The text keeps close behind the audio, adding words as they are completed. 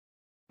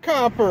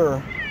Copper,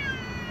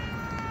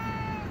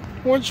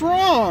 what's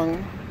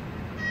wrong?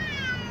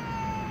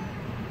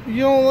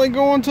 You don't like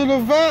going to the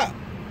vet?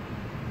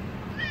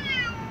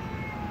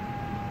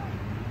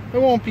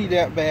 It won't be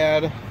that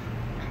bad.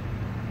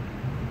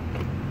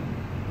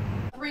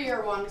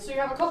 3-year one. So you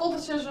have a couple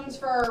decisions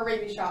for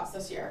rabies shots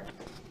this year.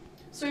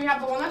 So you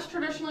have the one that's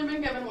traditionally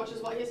been given, which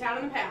is what he's had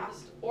in the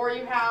past, or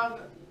you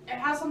have, it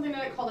has something in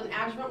it called an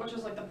adjuvant, which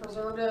is like the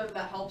preservative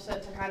that helps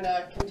it to kind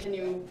of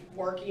continue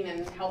working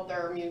and help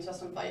their immune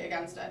system fight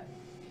against it.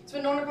 It's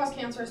been known to cause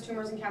cancerous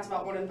tumors in cats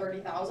about 1 in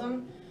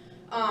 30,000.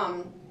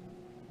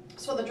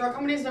 So the drug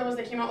companies did was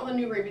they came out with a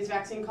new rabies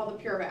vaccine called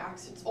the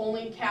PureVax. It's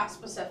only cat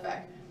specific.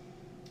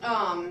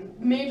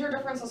 Major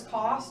difference is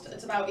cost.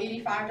 It's about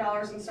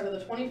 $85 instead of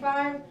the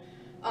 $25.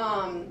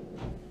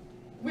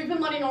 We've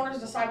been letting owners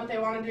decide what they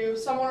want to do.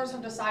 Some owners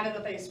have decided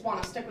that they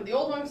want to stick with the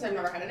old one because they've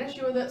never had an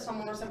issue with it. Some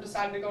owners have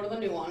decided to go to the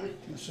new one.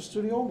 Let's just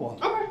do the old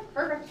one. Okay,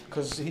 perfect.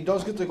 Because he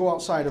does get to go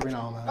outside every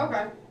now and then.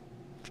 Okay.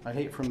 I'd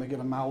hate for him to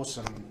get a mouse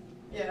and...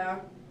 Yeah.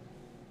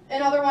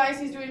 And otherwise,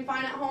 he's doing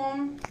fine at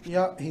home?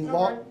 Yeah, he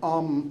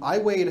I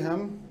weighed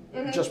him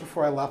just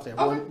before I left. They have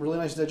a really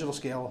nice digital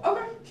scale.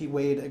 Okay. He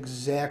weighed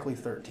exactly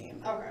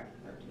 13. Okay.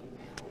 13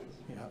 pounds.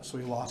 Yeah, so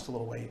he lost a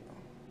little weight,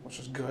 which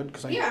is good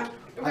because Yeah.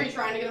 Were you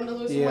trying to get him to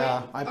lose some weight?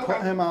 Yeah, I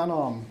put him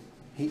on,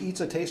 he eats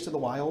a Taste of the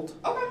Wild.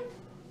 Okay.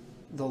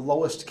 The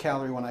lowest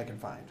calorie one I can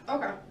find.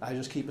 Okay. I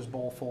just keep his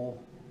bowl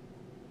full.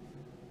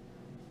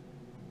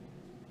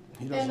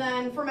 And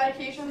then for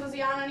medications, is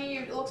he on any?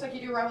 It looks like you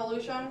do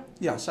Revolution.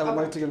 Yes, I would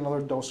like to get another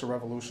dose of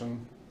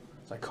Revolution.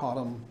 So I caught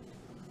him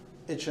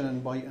itching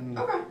and biting.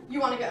 Okay. You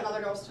want to get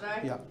another dose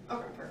today? Yeah.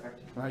 Okay,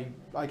 perfect. And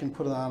I can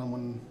put it on him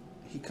when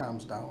he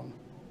calms down.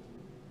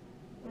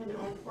 I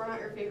know. We're not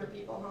your favorite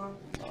people, huh?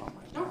 Oh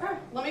my God. Okay.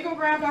 Let me go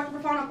grab Dr.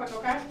 Bufano quick,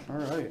 okay? All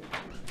right.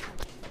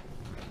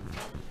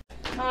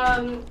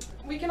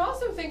 We can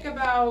also think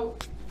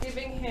about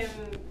giving him,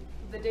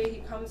 the day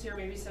he comes here,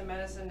 maybe some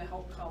medicine to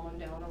help calm him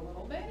down a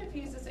little bit if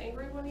he's this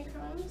angry when he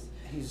comes.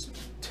 He's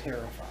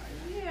terrified.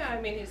 Yeah,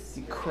 I mean,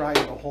 he cried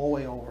the whole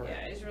way over.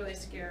 Yeah, he's really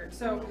scared.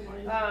 So,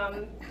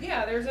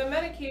 yeah, there's a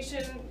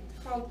medication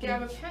called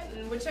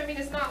gabapentin, which, I mean,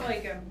 it's not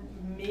like a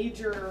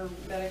major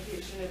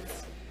medication.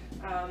 It's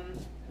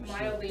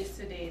mildly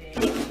sedating.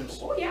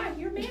 Oh, yeah,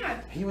 you're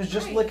mad. He was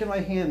just licking my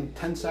hand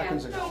 10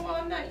 seconds ago. No, well,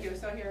 I'm not you,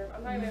 so here,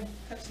 I'm not going to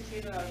touch the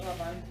teeth without a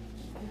glove on.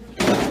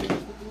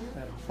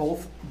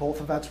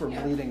 Both vets were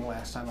bleeding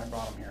last time I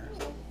brought him here.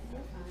 You're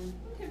fine.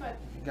 Okay, bud.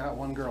 Got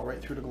one girl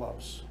right through the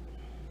gloves.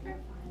 You're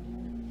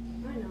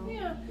fine. I know.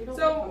 Yeah. You don't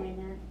So- like coming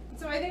here.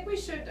 So I think we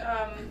should,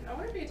 I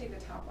wonder if we could take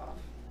the top off.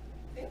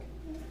 Think?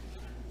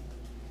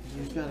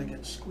 He's got to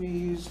get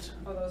squeezed.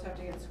 Oh, those have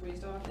to get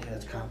squeezed off? Yeah,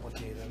 it's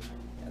complicated.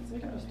 We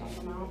can just take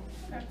them out.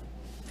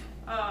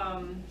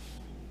 Okay.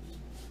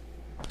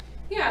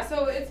 Yeah,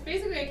 so it's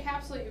basically a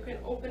capsule you can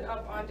open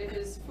up onto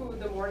his food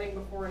the morning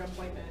before an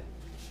appointment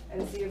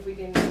and see if we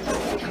can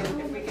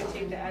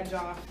take the edge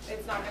off.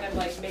 It's not gonna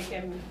like make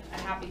him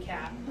a happy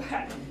cat,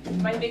 but it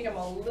might make him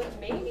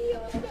maybe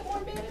a little bit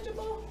more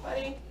manageable.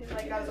 Buddy, he's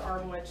like got his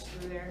arm wedged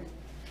through there.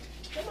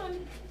 Come on.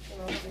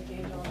 Come on, the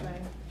cage all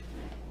day.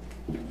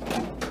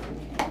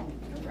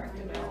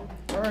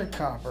 All right,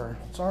 Copper.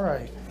 It's all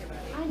right.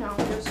 I know.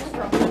 You're so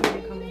frustrated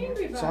when you come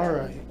here. It's all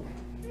right.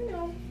 I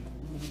know.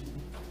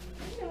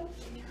 I know.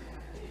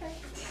 Okay.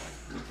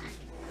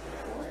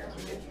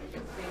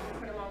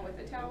 Put him on with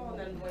the towel and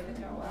then weigh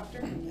the towel after.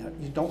 Yeah,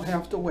 you don't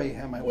have to weigh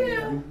him. I weighed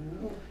him.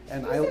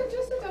 And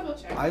just a double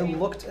check. I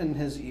looked in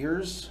his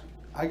ears.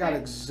 I got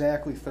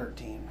exactly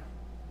 13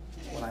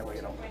 when I weighed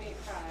him.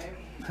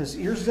 14.85. His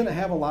ears didn't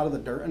have a lot of the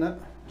dirt in it.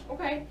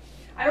 Okay.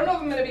 I don't know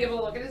if I'm going to be able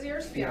to look at his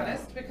ears, to be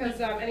honest,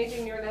 because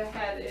anything near the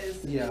head is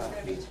going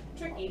to be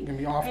tricky. It's gonna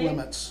be off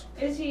limits.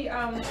 Is he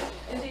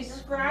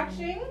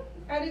scratching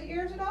at his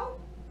ears at all?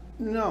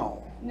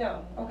 No.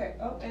 No. Okay.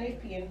 Oh, and he's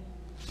peeing.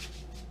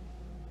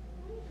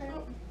 Okay.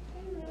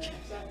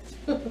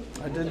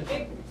 I did.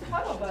 Big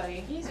puddle,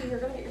 buddy. Easy, you're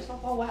gonna get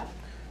yourself all wet.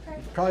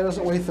 Okay. Probably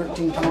doesn't weigh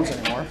 13 pounds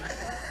anymore.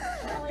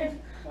 Okay.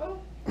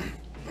 Well,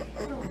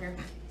 Come over here.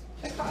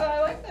 I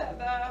like that.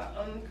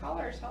 The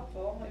collar is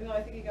helpful. Even though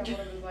I think he got one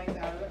of his legs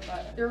out of it,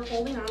 but You're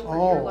holding on for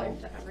Oh. your life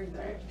to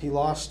everything. He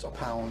lost a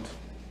pound,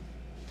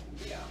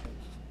 yeah.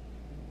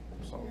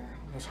 so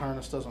his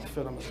harness doesn't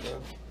fit him as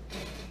good.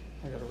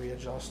 I gotta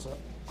readjust it.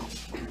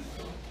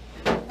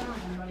 Come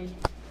on, buddy.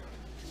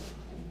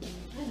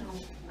 I know.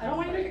 I don't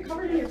want you to get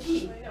covered in your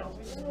pee. I know.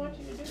 We didn't want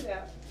you to do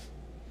that.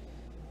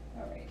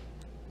 All right.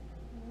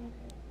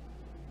 Okay.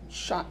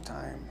 Shot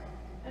time.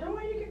 I don't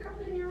want you to get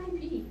covered in your own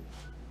pee.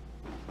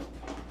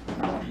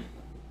 All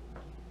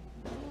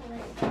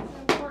right. That's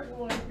an important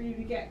one for you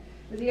to get.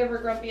 Was he ever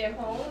grumpy at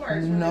home, or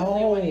is it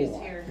really when he's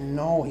here?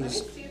 No, Let me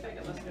see if I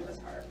can listen to his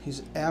heart.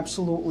 he's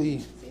absolutely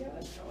See how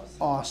this goes.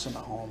 awesome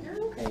at home.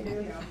 You're okay,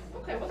 dude. Yeah.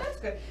 Okay, well that's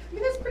good. I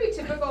mean, that's pretty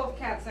typical of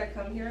cats that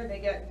come here.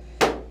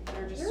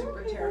 They're just You're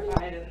super okay,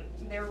 terrified,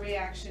 and their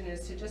reaction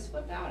is to just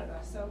flip out at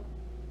us. So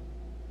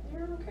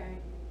You're okay.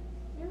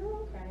 You're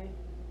okay.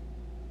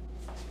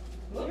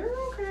 You're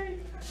okay.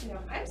 You know,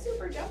 I'm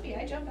super jumpy.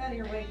 I jump out of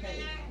your way,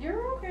 Penny.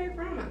 You're okay, I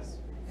promise.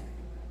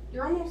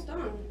 You're almost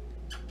done.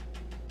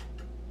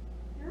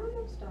 You're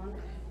almost done.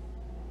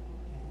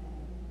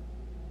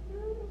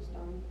 You're almost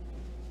done.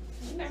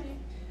 Okay.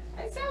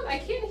 I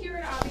can't hear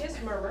an obvious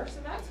murmur, so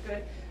that's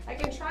good. I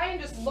can try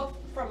and just look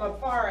from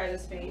afar at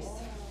his face.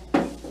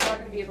 I'm not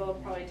gonna be able to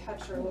probably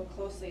touch or look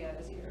closely at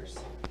his ears.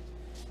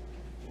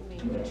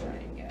 Maybe try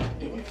and get.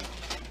 You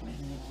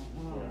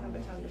don't have a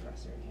tongue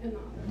depressor. In the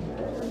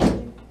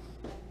other.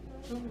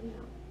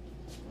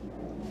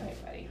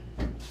 Alright, buddy.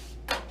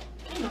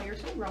 I know, you're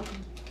so grumpy.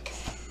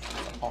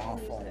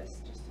 Awful. Use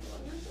this just a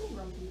little. You're so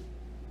grumpy.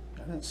 I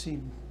didn't see,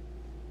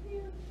 Yeah.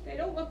 They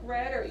don't look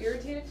red or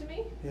irritated to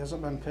me. he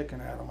hasn't been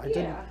picking at them. I did,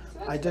 Yeah, so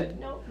that's I did- good.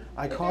 No.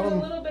 I If caught there's him,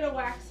 a little bit of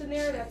wax in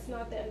there, that's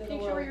not the end of the Can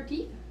you world. show her your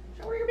teeth?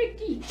 Show her your big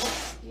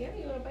teeth. Yeah,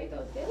 you wanna bite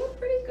those? They look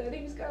pretty good.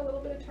 He's got a little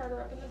bit of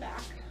tartar up in the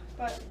back,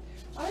 but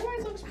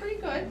otherwise looks pretty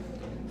good.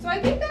 So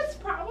I think that's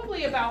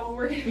probably about what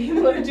we're gonna be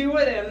able to do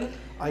with him.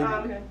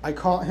 I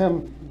caught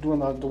him doing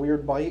the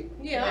weird bite,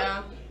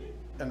 Yeah.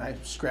 and I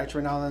scratch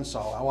every now and then, so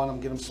I want him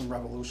to give him some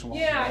revolution. while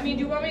Yeah, he's I mean,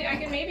 do you want me, I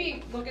can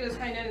maybe look at his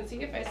hind end and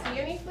see if I see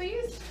any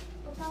fleas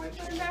before we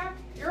put him back?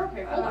 You're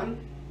okay, hold on.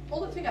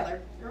 Hold it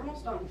together. You're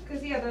almost done.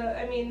 Cause yeah,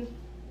 I mean,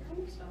 You're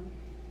almost done.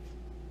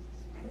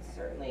 it's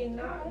certainly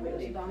not Almost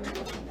really done.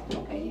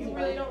 Okay, you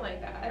really don't like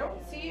that. I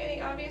don't see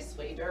any obvious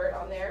flea dirt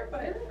on there,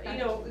 but, Okay. you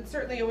know, it's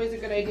certainly always a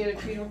good idea to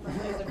treat them for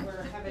fleas if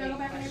we're having Can I any go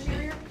back in your questions.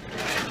 interior?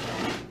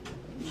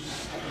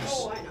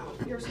 Oh, I know.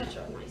 You're such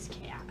a nice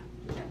cat.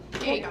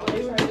 There you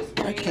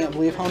go. I can't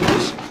believe how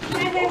nice.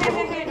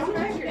 Hey, don't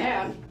hurt your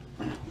dad.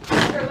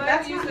 Here,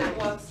 let's use the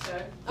gloves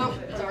to. Oh,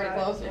 it's already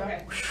closed,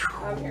 yeah.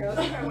 Okay. Here,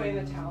 let's try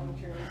weighing the towel, I'm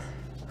curious.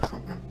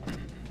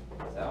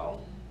 So,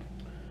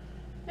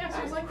 Yeah,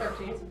 so it's like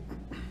 13. it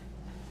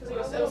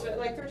was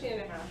like 13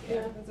 and a half,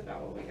 yeah, that's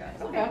about what we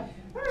got. Okay.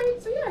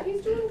 Alright, so yeah,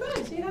 he's doing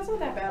good. See, that's not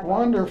that bad.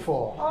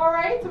 Wonderful.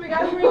 Alright, so we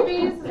got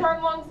rabies, his heart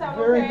and lungs sound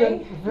Very okay.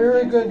 good,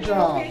 very good Okay,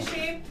 job.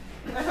 shape.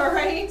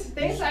 Alright,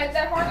 thanks,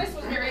 that harness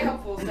was very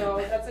helpful,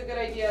 so that's a good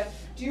idea.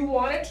 Do you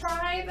wanna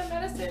try the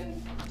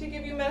medicine, to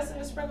give you medicine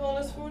to sprinkle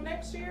in his food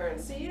next year and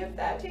see if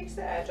that takes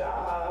the edge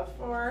off,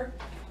 or?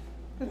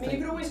 I mean, you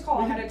could always call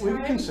ahead of We time.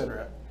 can consider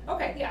it.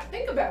 Okay, yeah,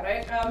 think about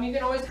it. You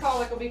can always call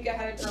like a week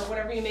ahead of, or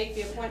whenever you make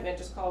the appointment,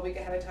 just call a week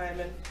ahead of time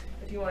and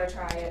if you wanna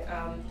try it.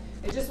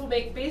 It just will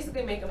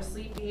basically make him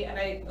sleepy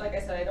and like I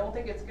said, I don't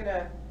think it's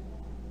gonna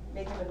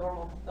make him a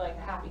normal, like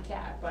a happy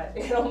cat, but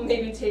it'll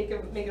maybe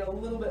make it a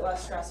little bit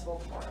less stressful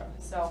for him.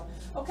 So,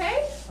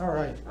 okay? All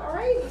right,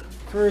 Alright.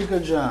 very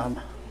good job.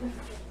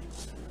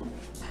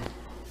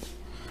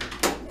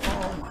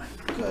 Oh my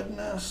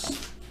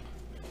goodness.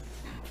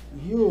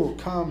 You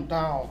calm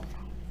down.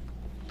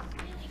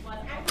 What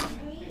happened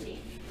to see,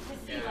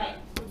 like,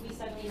 would we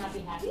suddenly not be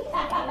happy?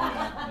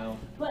 No.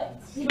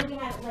 But, you know, we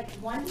had like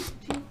 1, 2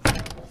 tail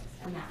flicks,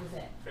 and that was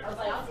it. I was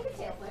like, I'll take a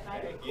tail flick, I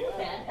don't Yeah. know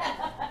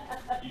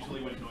then.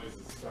 Usually when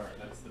noises start,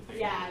 that's the big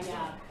Yeah, one.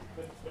 yeah.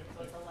 So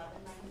it's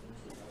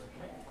 11:92.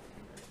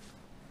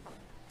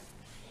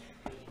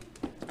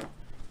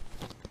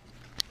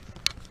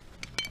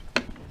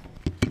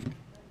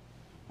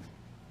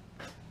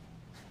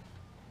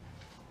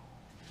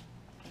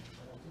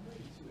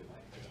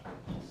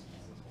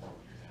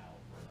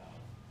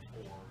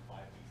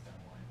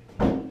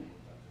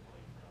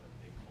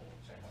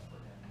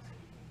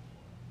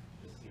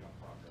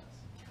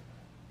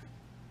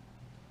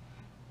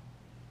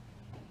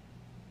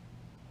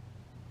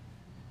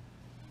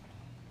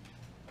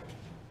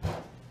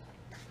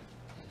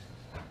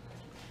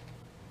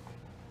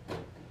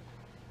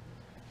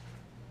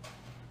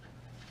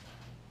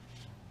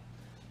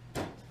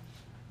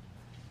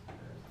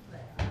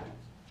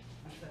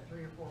 You said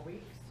 3 or 4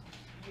 weeks?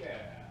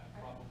 Yeah,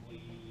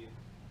 probably.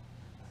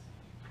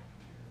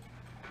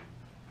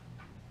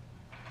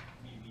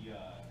 Maybe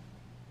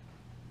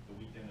the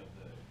weekend of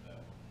the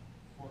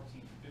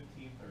 14th,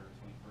 15th, or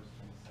 21st,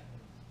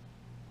 22nd.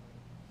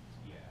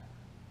 Yeah.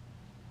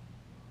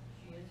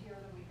 She is here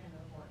the weekend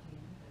of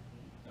 14th and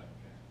 15th.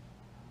 Okay.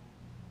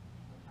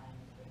 What time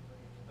is good for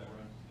you? That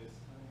runs this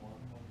time,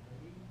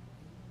 1:30.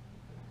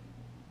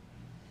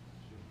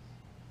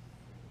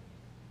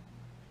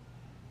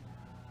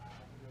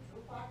 We go 2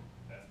 o'clock,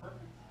 That's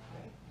perfect.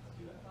 Okay, let's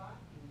do 2 that. o'clock,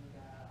 and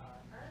our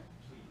turn.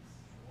 Please.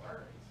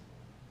 Sure.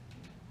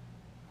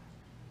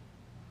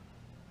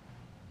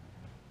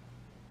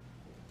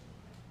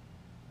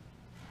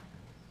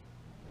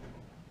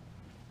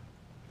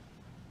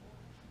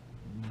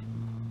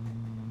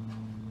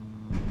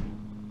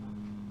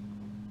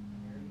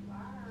 There you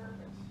are.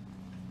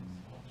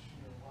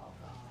 You're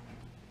welcome.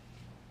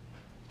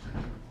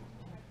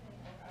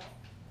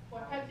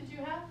 What pet did you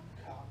have?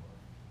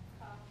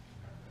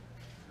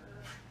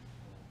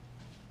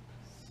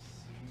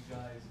 See you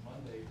guys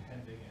Monday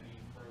pending any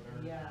further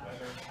Yeah.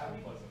 weather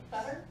unpleasant.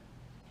 Better?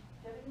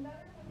 Getting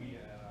better? We, He's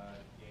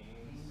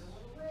games, a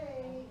little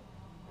way.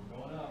 we're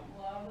going up.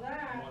 Love Been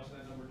that. watching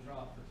that number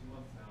drop for 2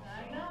 months now. I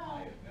so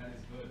know. That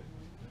is good.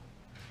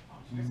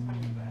 You guys call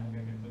me back.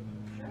 I can put the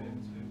shirt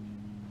in too.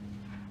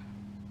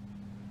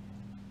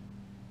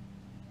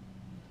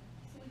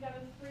 got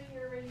a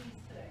 3-year raise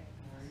today.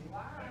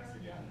 Thanks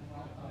again.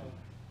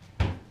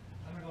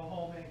 I'm gonna go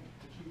home and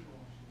the cheaper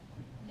one.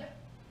 Yep.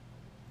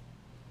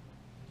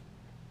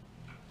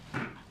 He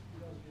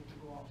does get to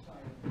go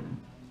outside.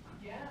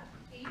 Yeah,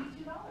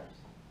 $82.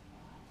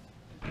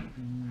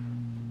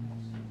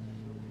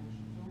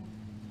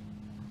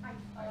 I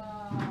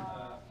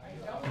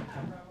don't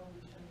have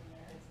Revolution in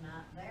there. It's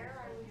not there,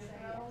 I would Is it say.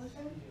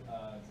 Revolution? Can you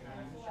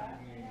check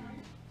me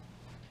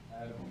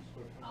Adam's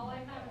question? All I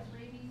have is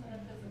rabies and a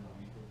physical.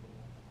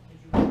 Did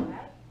you know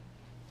that?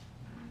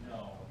 No.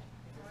 Is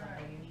it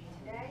something you need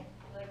today?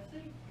 Let's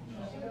see. Okay.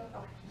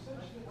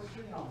 What's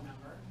your phone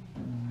number?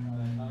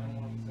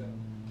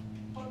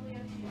 917. Totally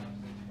up to you.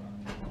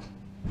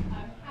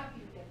 I'm happy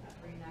to get that.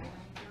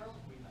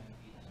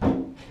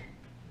 3990?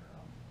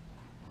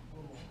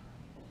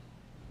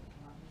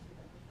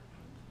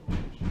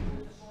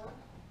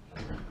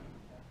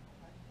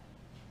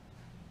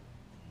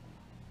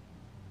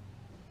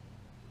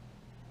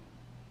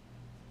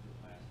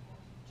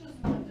 Just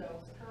one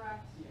dose,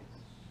 correct? Yes.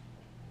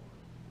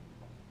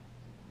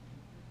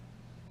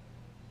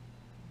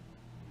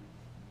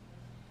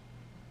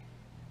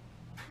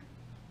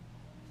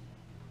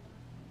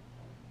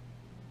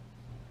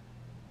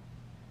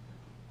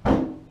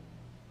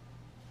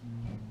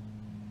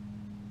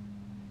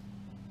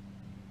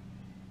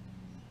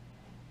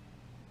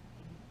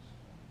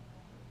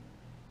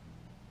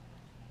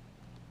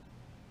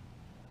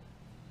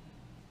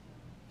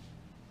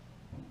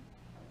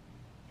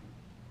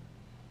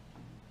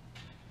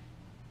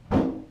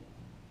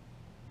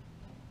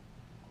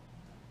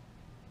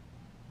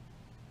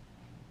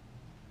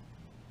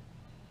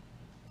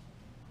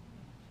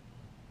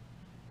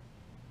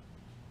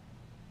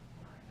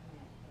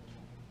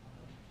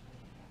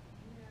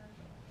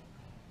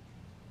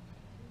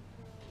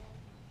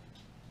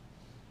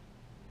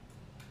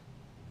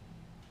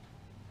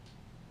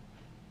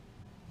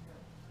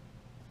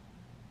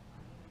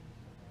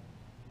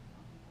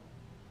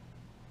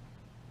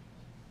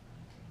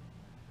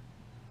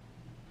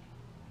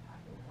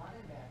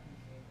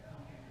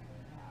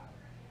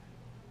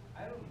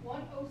 I don't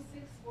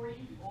 106.44.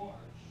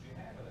 you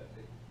have it, I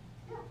think.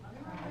 Yeah, let me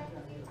run back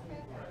and see what's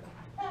back there.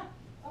 Huh,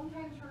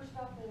 sometimes her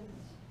stuff is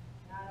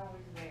not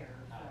always there,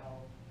 so.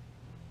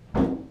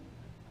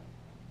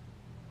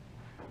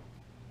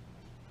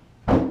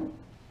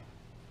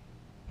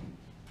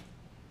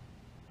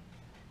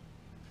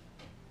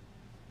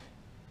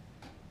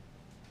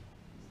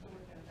 Used to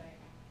work at a bank.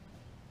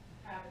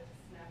 Habit to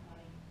snap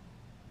money.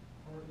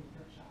 Or in the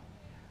print shop.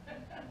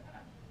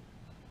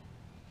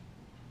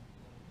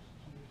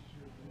 Here's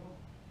your bill.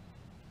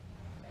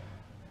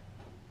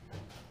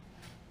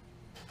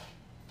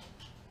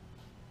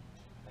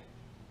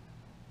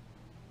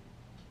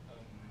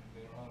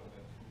 They're out of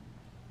that food.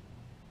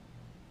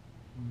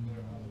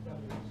 They're out of that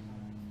food.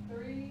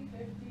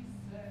 356.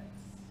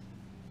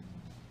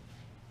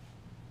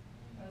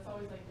 That's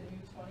always like the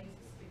new 20s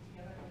to stick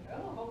together. Like,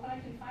 oh, hoping I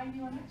can find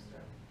you an extra.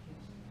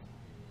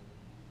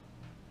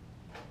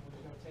 We're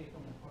just gonna take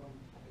them and put them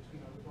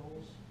between other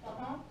goals,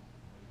 Uh-huh.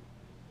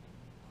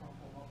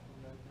 crumple them up and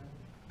let them.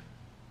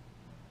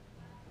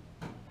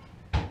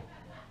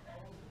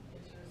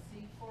 Here's your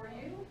receipt for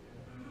you.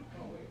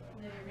 And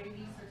then your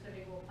rabies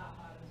certificate will pop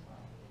out as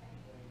well.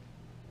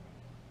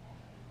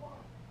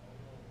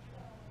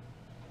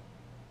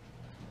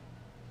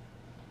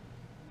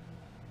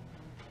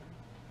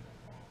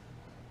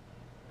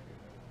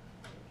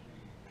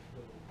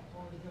 It's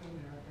always been in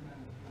there,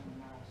 recommended doing the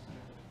mouse.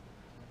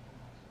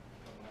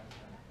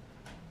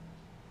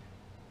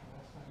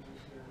 Last time he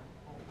was here,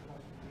 all the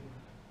budget meeting,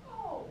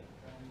 Oh,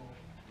 download.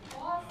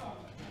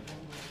 awesome.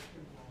 Download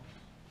two blocks.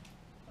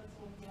 That's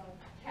what,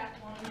 Cat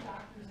 1,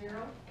 Dr.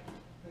 0.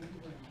 Thank you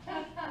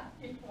very much.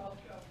 You're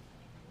welcome.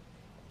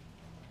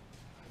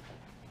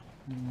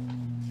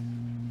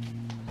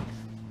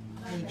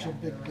 Ain't you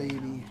big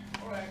baby?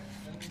 Alright.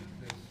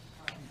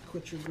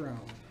 Quit your ground.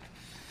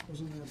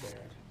 Wasn't that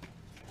bad.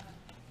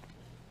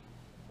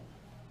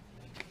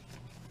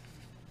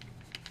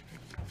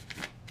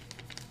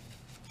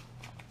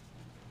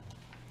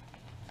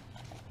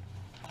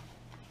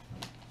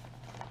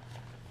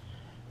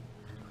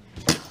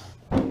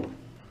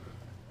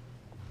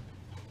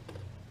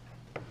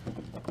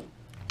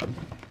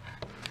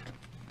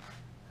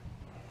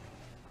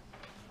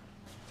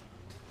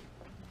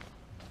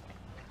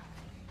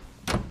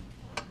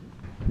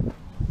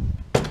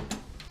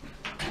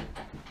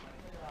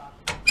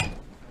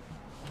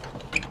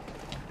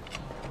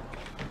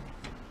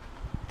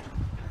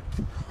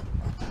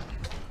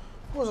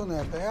 Wasn't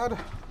that bad.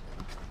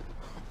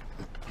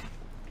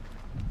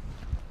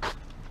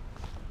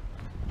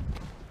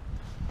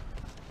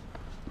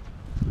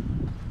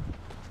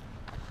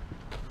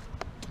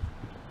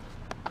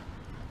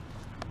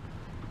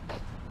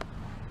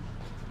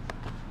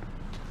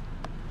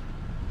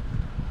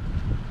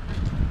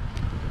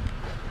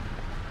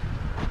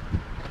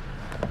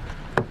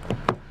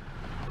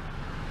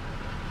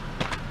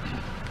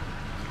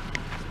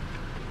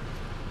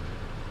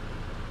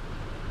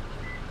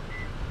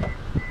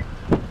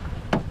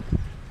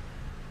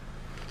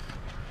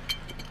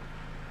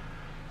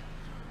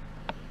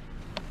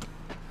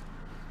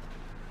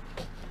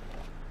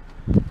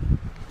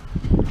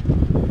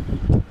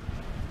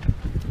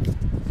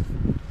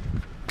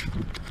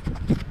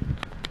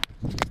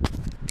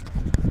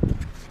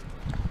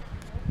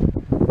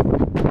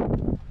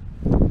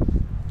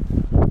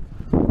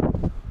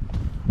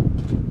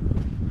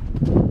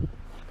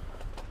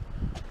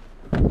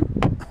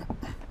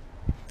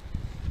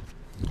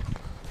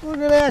 Look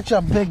at that,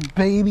 you big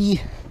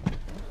baby.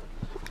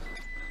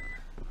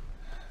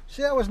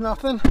 See, that was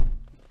nothing.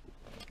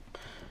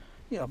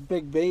 You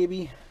big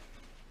baby.